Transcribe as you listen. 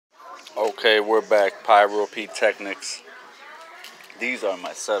Okay, we're back. PYRO.P'Z. These are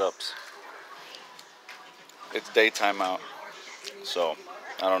my setups. It's daytime out, so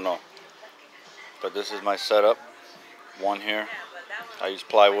I don't know. But this is my setup. One here. I use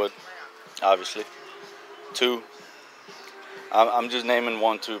plywood, obviously. Two. I'm just naming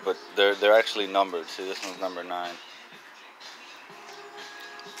 1, 2, but they're actually numbered. See, this one's number 9.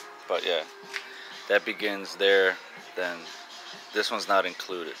 But yeah, that begins there. Then this one's not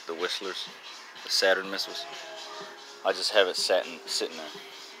included. The whistlers, the Saturn missiles. I just have it sitting there.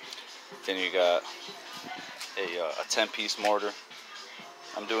 Then you got a 10-piece mortar.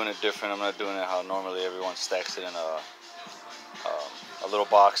 I'm doing it different. I'm not doing it how normally everyone stacks it in a little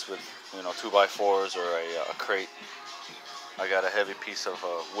box with 2x4s or a crate. I got a heavy piece of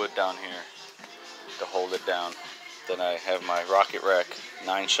wood down here to hold it down. Then I have my rocket rack,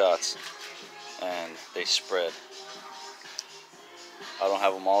 9 shots, and they spread. I don't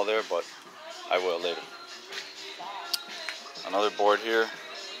have them all there, but I will later. Another board here.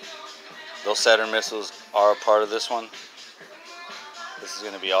 Those Saturn missiles are a part of this one. This is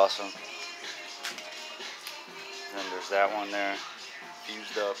going to be awesome. Then there's that one there,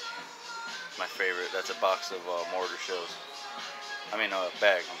 fused up. My favorite. That's a box of mortar shells. I mean, a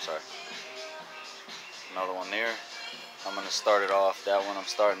bag, I'm sorry. Another one there. I'm going to start it off. That one, I'm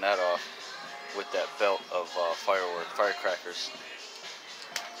starting that off with that belt of firecrackers.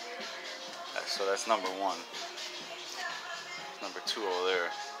 So that's number 1. Number 2 over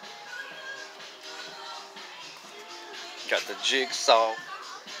there. Got the jigsaw.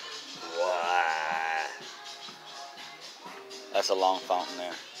 Wow. That's a long fountain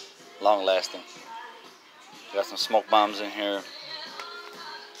there. Long lasting. Got some smoke bombs in here.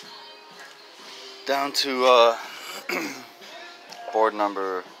 Down to board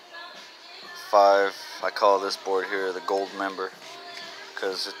number 5. I call this board here the gold member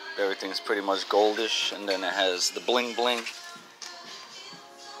because everything's pretty much goldish, and then it has the bling bling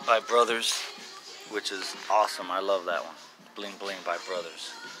by Brothers, which is awesome. I love that one. Bling bling by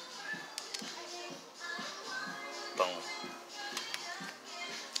Brothers. Boom.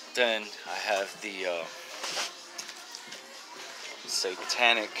 Then I have the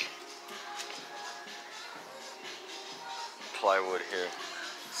satanic plywood here.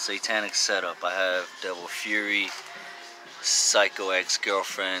 Satanic setup. I have Devil Fury, Psycho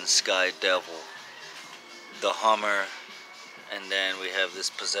Ex-Girlfriend, Sky Devil, the Hummer, and then we have this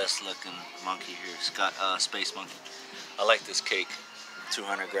possessed looking monkey here, Space Monkey. I like this cake,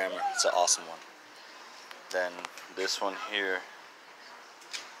 200 grammer. It's an awesome one. Then this one here.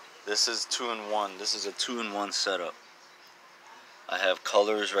 This is 2-in-1. This is a 2-in-1 setup. I have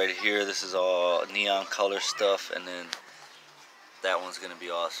colors right here. This is all neon color stuff, and then that one's gonna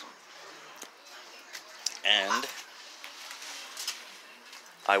be awesome. And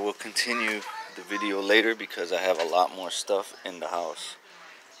I will continue the video later because I have a lot more stuff in the house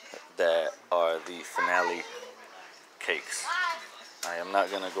that are the finale cakes. I am not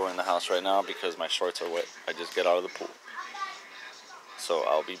gonna go in the house right now because my shorts are wet. I just get out of the pool. So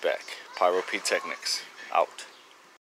I'll be back. PYRO.P'Z out.